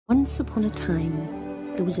Once upon a time,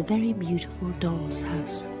 there was a very beautiful doll's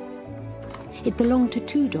house. It belonged to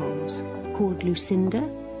two dolls called Lucinda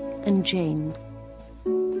and Jane.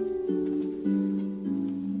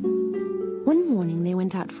 One morning they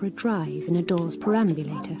went out for a drive in a doll's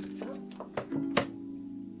perambulator.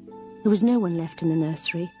 There was no one left in the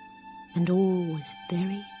nursery, and all was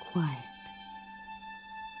very quiet.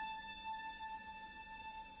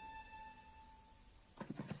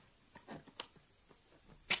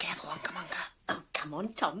 Be careful, Hunca Munca. Oh, come on,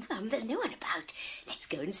 Tom Thumb, there's no one about. Let's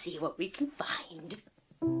go and see what we can find.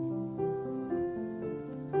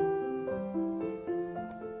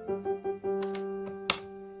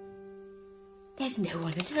 There's no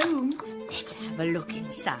one at home. Let's have a look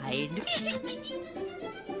inside.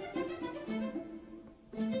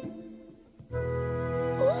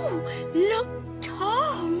 Oh, look,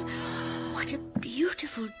 Tom. What a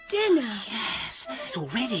beautiful dinner. Yes, it's all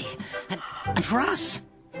ready. And for us.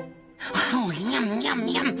 Oh, yum, yum,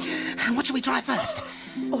 yum. What shall we try first?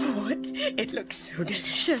 Oh, it looks so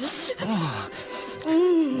delicious. Oh.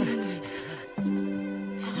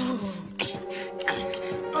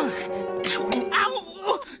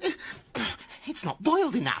 Ow! It's not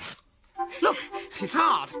boiled enough. Look, it's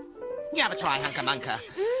hard. You have a try, Hunca Munca.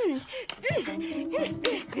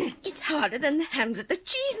 It's harder than the hams at the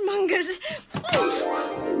cheesemongers.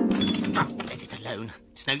 Oh, let it alone.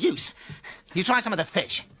 It's no use. You try some of the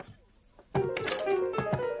fish.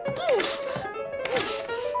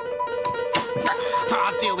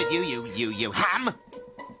 I'll deal with you ham.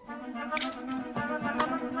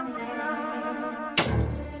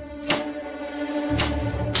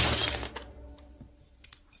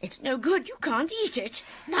 It's no good. You can't eat it.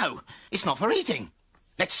 No, it's not for eating.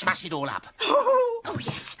 Let's smash it all up. Oh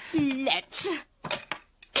yes, let's.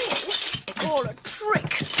 It's all a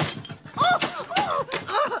trick. Oh.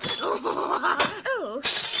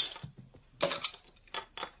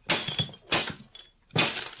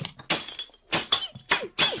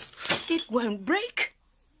 It won't break.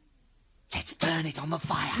 Let's burn it on the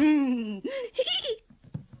fire.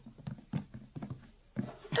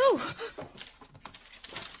 Oh.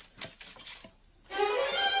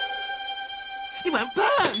 It won't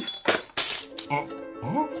burn.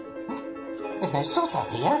 There's no sulphur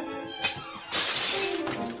here.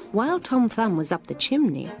 While Tom Thumb was up the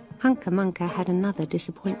chimney, Hunca Munca had another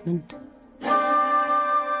disappointment.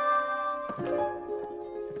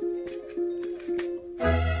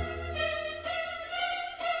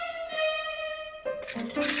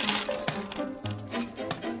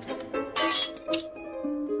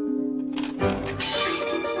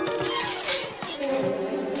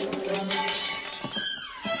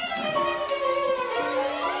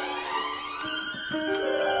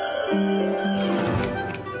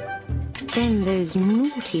 Then those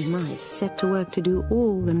naughty mice set to work to do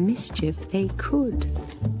all the mischief they could.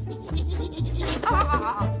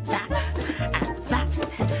 That, and that,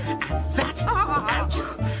 and that.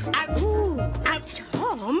 Out.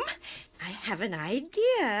 Tom, I have an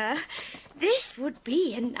idea. This would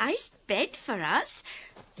be a nice bed for us.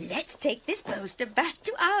 Let's take this bolster back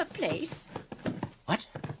to our place. What?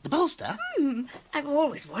 The bolster? I've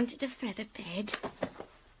always wanted a feather bed.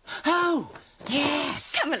 Oh,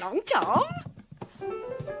 yes. Come along, Tom.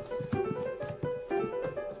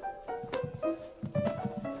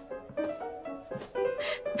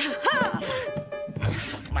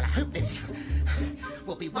 Well, I hope this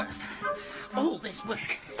will be worth all this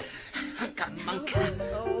work. Hunca Munca.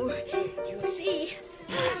 Oh, you see.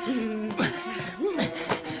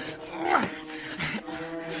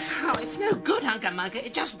 Oh, it's no good, Hunca Munca.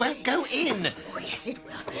 It just won't go in. Oh, yes, it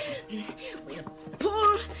will. We'll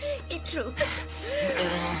pull it through.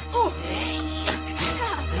 Oh.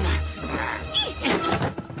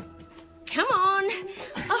 Come on.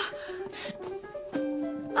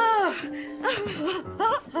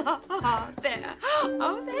 There.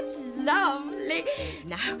 Oh, that's lovely.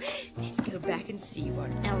 Now, let's go back and see what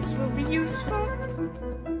else will be useful.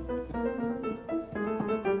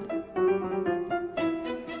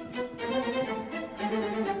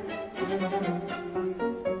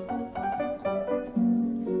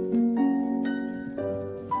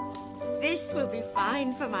 This will be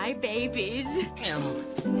fine for my babies.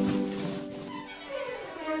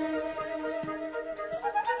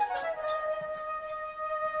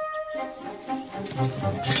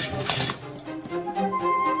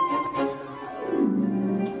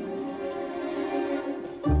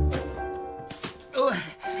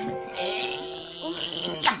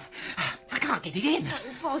 I can't get it in. Oh,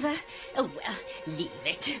 bother. Oh, well, leave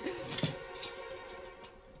it.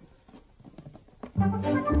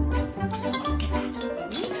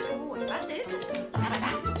 What about this? How about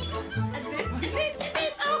that?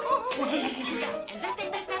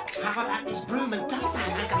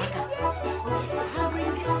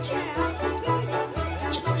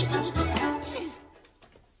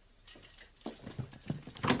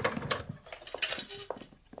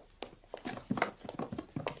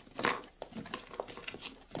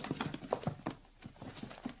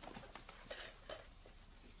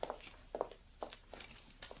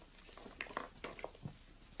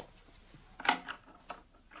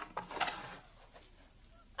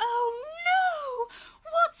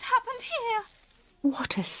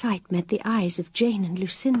 What a sight met the eyes of Jane and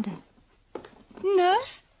Lucinda.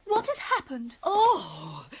 Nurse, what has happened?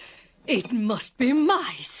 Oh, it must be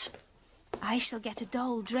mice. I shall get a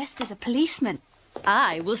doll dressed as a policeman,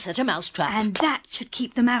 I will set a mousetrap. and that should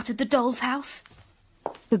keep them out of the doll's house.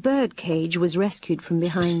 The bird cage was rescued from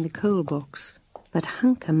behind the coal box, but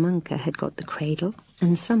Hunca Munca had got the cradle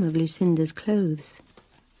and some of Lucinda's clothes.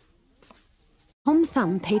 Tom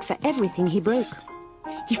Thumb paid for everything he broke.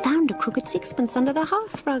 He found a crooked sixpence under the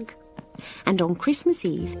hearthrug. And on Christmas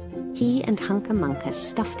Eve, he and Hunca Munca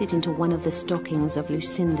stuffed it into one of the stockings of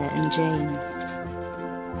Lucinda and Jane.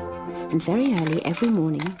 And very early every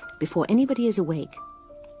morning, before anybody is awake,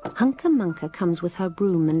 Hunca Munca comes with her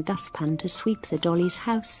broom and dustpan to sweep the dolly's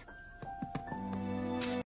house.